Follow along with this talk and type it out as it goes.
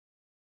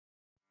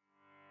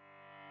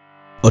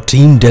A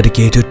team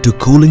dedicated to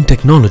cooling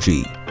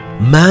technology,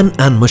 man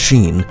and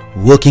machine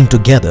working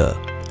together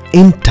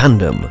in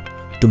tandem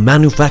to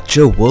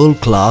manufacture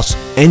world-class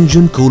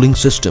engine cooling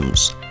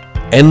systems.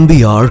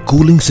 NBR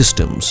Cooling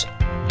Systems,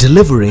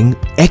 delivering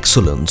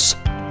excellence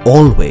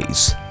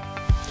always.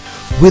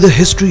 With a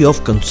history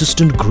of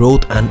consistent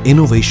growth and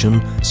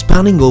innovation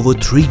spanning over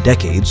 3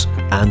 decades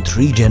and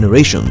 3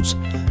 generations,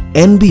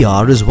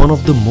 NBR is one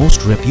of the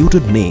most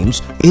reputed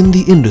names in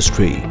the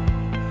industry.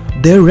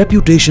 Their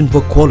reputation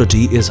for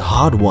quality is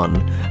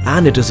hard-won,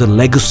 and it is a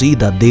legacy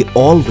that they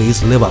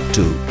always live up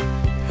to.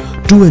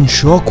 To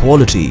ensure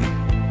quality,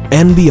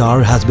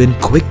 NBR has been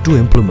quick to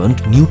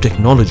implement new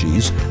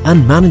technologies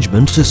and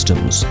management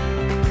systems.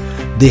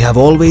 They have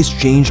always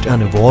changed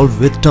and evolved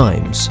with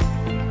times.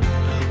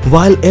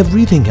 While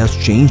everything has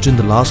changed in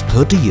the last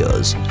 30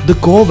 years, the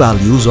core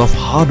values of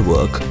hard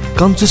work,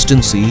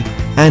 consistency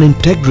and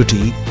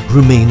integrity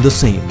remain the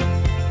same.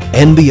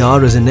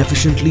 NBR is an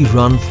efficiently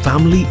run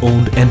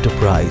family-owned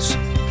enterprise.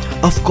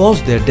 Of course,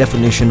 their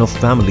definition of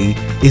family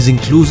is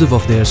inclusive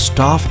of their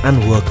staff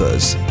and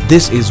workers.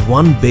 This is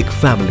one big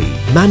family.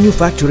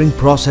 Manufacturing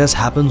process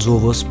happens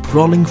over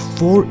sprawling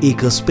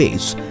 4-acre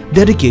space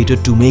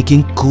dedicated to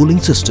making cooling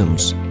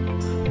systems.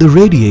 The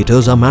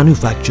radiators are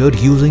manufactured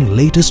using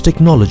latest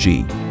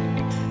technology.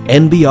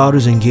 NBR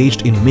is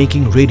engaged in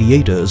making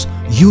radiators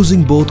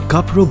using both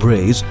copper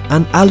braze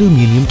and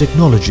aluminium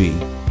technology.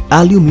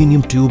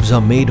 Aluminium tubes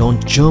are made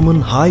on German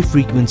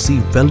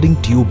high-frequency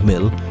welding tube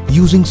mill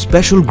using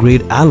special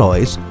grade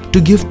alloys to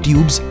give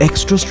tubes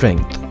extra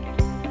strength.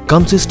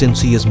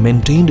 Consistency is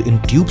maintained in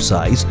tube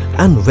size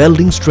and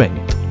welding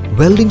strength.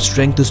 Welding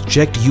strength is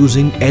checked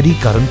using eddy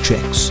current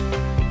checks.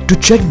 To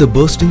check the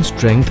bursting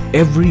strength,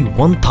 every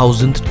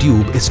 1000th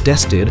tube is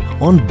tested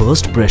on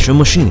burst pressure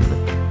machine.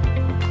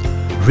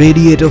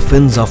 Radiator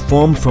fins are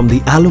formed from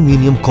the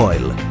aluminium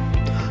coil.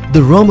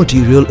 The raw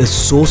material is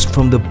sourced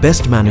from the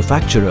best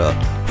manufacturer.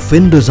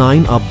 Fin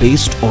design are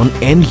based on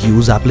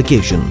end-use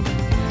application.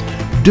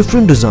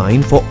 Different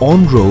design for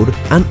on-road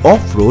and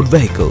off-road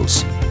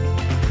vehicles.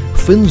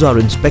 Fins are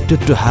inspected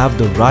to have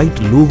the right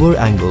louver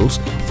angles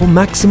for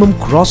maximum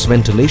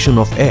cross-ventilation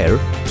of air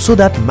so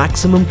that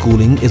maximum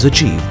cooling is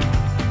achieved.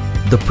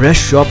 The press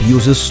shop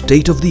uses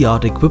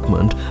state-of-the-art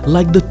equipment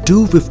like the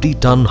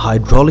 250-ton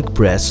hydraulic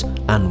press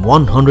and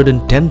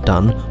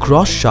 110-ton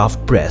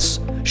cross-shaft press,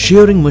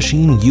 shearing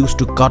machine used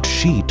to cut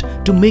sheet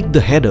to make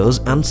the headers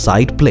and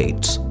side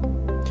plates.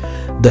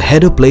 The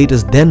header plate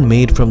is then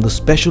made from the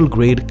special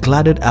grade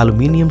cladded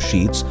aluminium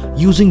sheets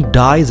using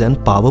dies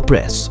and power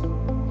press.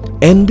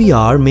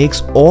 NBR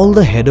makes all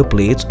the header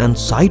plates and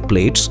side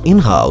plates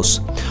in-house,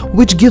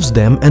 which gives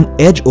them an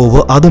edge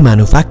over other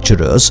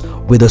manufacturers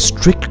with a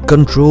strict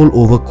control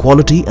over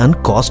quality and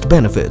cost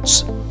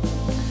benefits.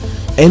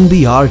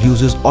 NBR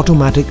uses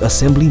automatic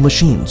assembly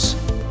machines.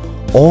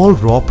 All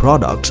raw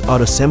products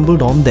are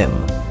assembled on them.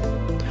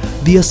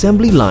 The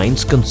assembly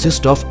lines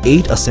consist of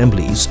 8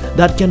 assemblies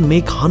that can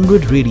make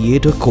 100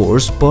 radiator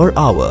cores per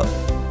hour.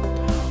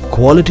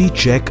 Quality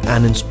check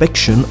and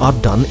inspection are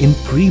done in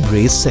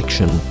pre-braze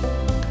section.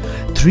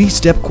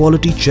 3-step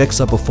quality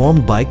checks are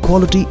performed by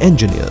quality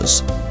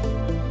engineers.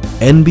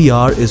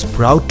 NBR is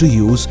proud to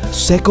use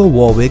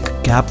Warwick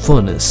cap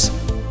furnace.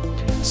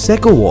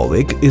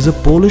 Warwick is a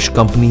Polish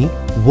company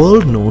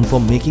world known for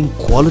making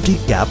quality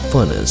cap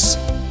furnace.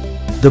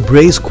 The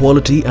braze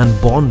quality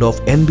and bond of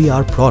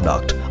NBR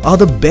product are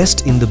the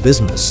best in the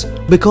business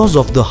because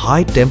of the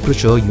high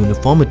temperature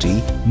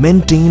uniformity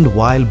maintained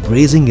while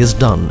brazing is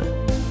done.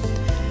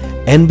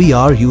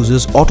 NBR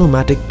uses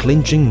automatic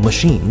clinching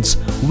machines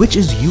which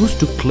is used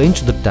to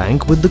clinch the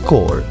tank with the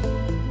core.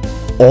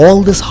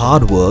 All this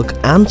hard work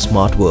and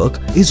smart work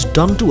is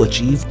done to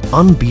achieve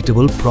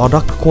unbeatable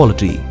product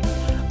quality.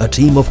 A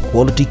team of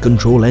quality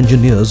control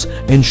engineers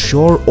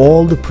ensure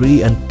all the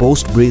pre- and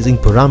post-brazing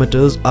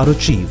parameters are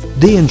achieved.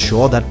 They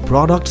ensure that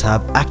products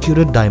have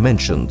accurate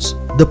dimensions.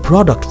 The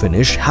product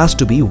finish has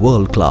to be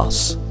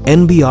world-class.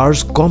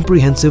 NBR's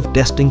comprehensive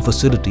testing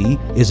facility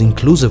is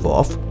inclusive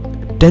of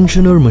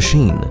tensioner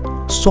machine,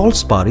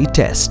 Salisbury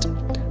test,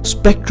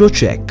 spectro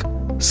check,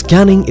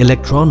 scanning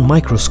electron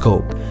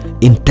microscope.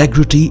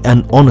 Integrity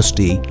and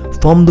honesty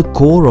form the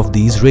core of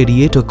these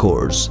radiator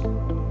cores.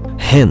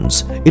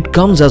 Hence, it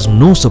comes as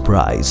no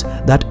surprise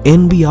that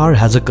NBR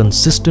has a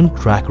consistent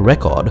track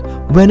record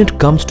when it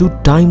comes to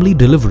timely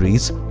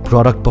deliveries,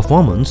 product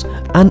performance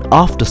and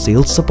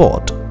after-sales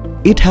support.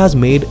 It has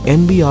made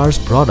NBR's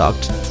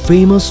products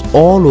famous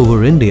all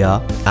over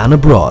India and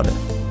abroad.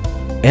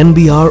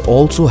 NBR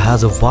also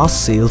has a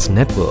vast sales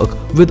network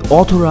with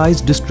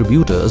authorized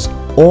distributors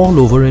all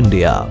over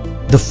India.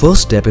 The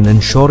first step in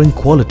ensuring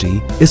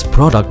quality is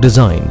product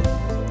design.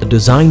 The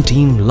design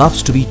team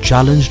loves to be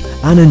challenged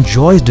and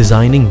enjoys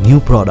designing new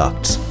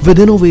products. With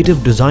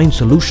innovative design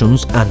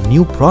solutions and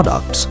new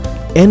products,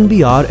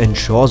 NBR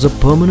ensures a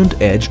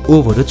permanent edge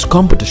over its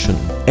competition.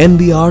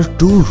 NBR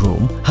tool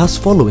room has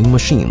following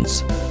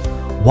machines: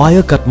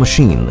 wire cut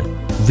machine,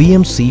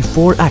 VMC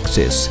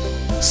 4-axis,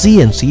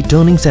 CNC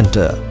turning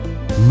center,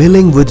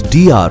 Milling with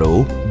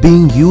DRO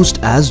being used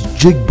as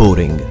jig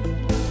boring,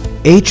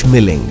 H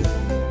milling,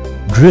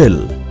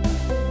 drill,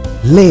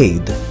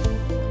 lathe,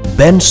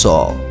 bend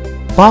saw,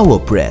 power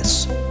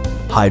press,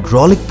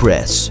 hydraulic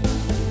press,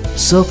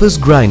 surface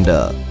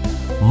grinder,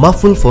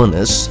 muffle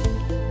furnace.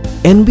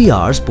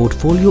 NBR's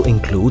portfolio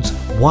includes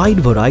wide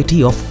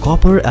variety of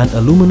copper and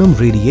aluminum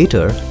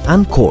radiator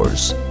and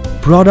cores.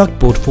 Product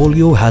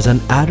portfolio has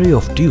an array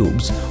of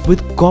tubes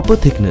with copper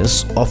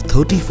thickness of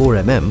 34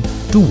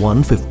 mm to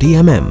 150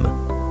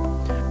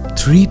 mm.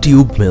 3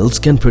 tube mills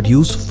can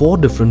produce 4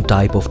 different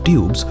type of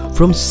tubes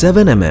from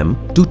 7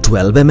 mm to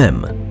 12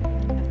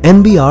 mm.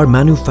 NBR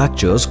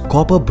manufactures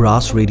copper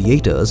brass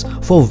radiators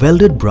for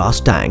welded brass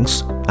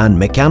tanks and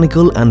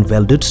mechanical and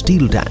welded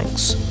steel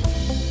tanks.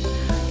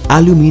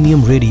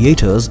 Aluminium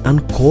radiators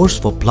and cores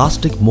for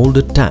plastic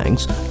molded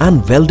tanks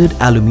and welded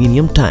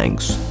aluminium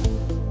tanks.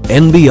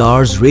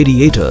 NBR's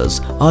radiators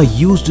are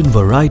used in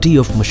variety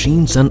of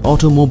machines and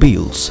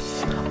automobiles.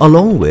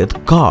 Along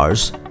with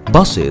cars,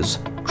 buses,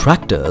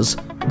 tractors,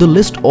 the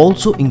list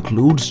also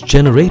includes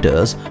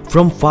generators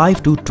from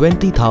 5 to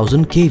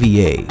 20,000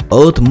 kVA,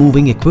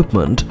 earth-moving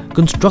equipment,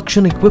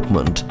 construction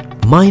equipment,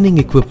 mining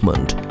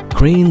equipment,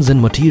 cranes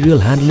and material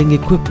handling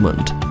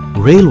equipment,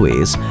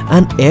 railways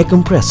and air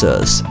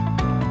compressors.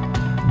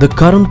 The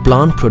current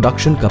plant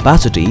production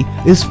capacity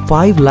is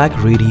 5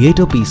 lakh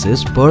radiator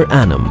pieces per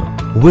annum,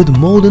 with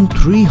more than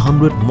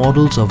 300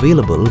 models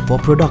available for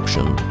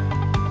production.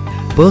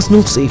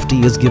 Personal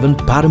safety is given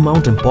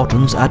paramount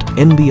importance at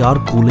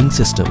NBR Cooling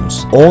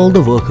Systems. All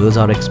the workers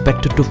are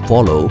expected to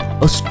follow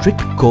a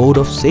strict code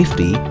of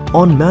safety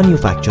on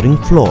manufacturing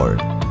floor.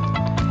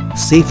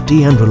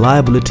 Safety and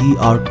reliability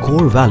are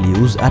core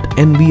values at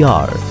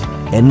NBR.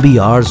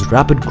 NBR's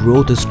rapid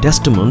growth is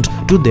testament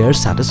to their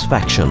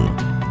satisfaction.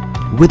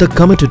 With a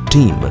committed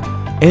team,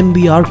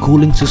 NBR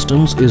Cooling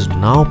Systems is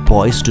now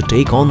poised to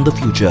take on the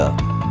future.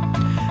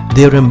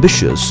 They are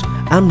ambitious,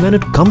 and when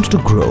it comes to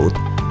growth,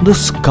 the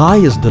sky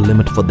is the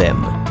limit for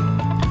them.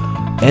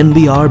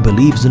 NBR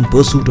believes in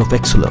pursuit of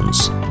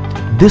excellence.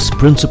 This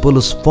principle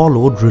is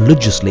followed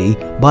religiously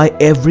by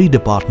every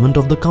department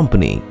of the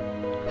company.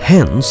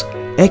 Hence,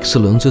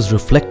 excellence is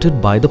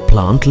reflected by the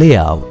plant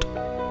layout.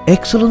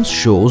 Excellence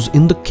shows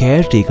in the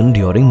care taken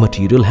during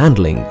material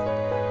handling.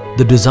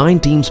 The design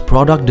team's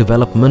product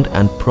development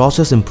and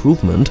process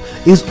improvement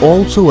is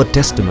also a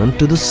testament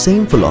to the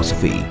same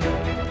philosophy.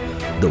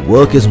 The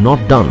work is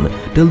not done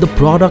till the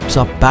products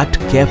are packed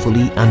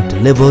carefully and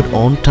delivered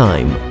on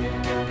time.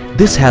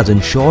 This has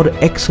ensured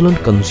excellent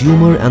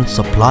consumer and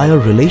supplier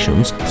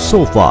relations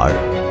so far.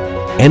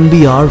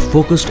 NBR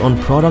focused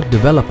on product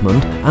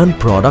development and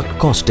product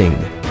costing.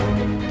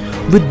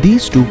 With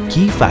these two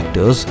key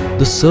factors,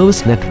 the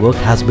service network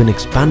has been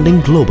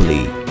expanding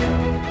globally.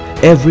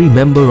 Every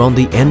member on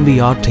the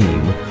NBR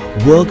team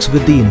works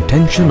with the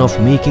intention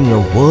of making a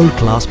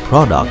world-class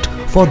product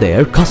for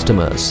their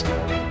customers.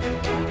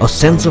 A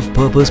sense of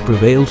purpose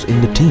prevails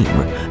in the team,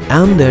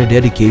 and their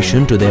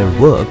dedication to their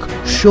work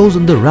shows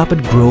in the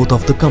rapid growth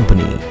of the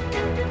company.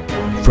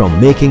 From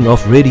making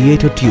of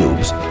radiator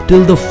tubes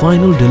till the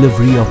final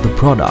delivery of the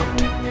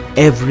product,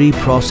 every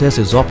process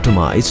is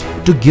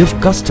optimized to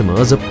give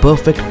customers a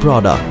perfect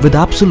product with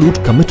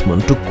absolute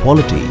commitment to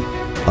quality.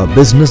 A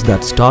business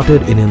that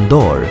started in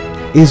Indore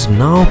is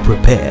now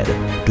prepared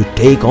to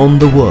take on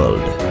the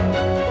world.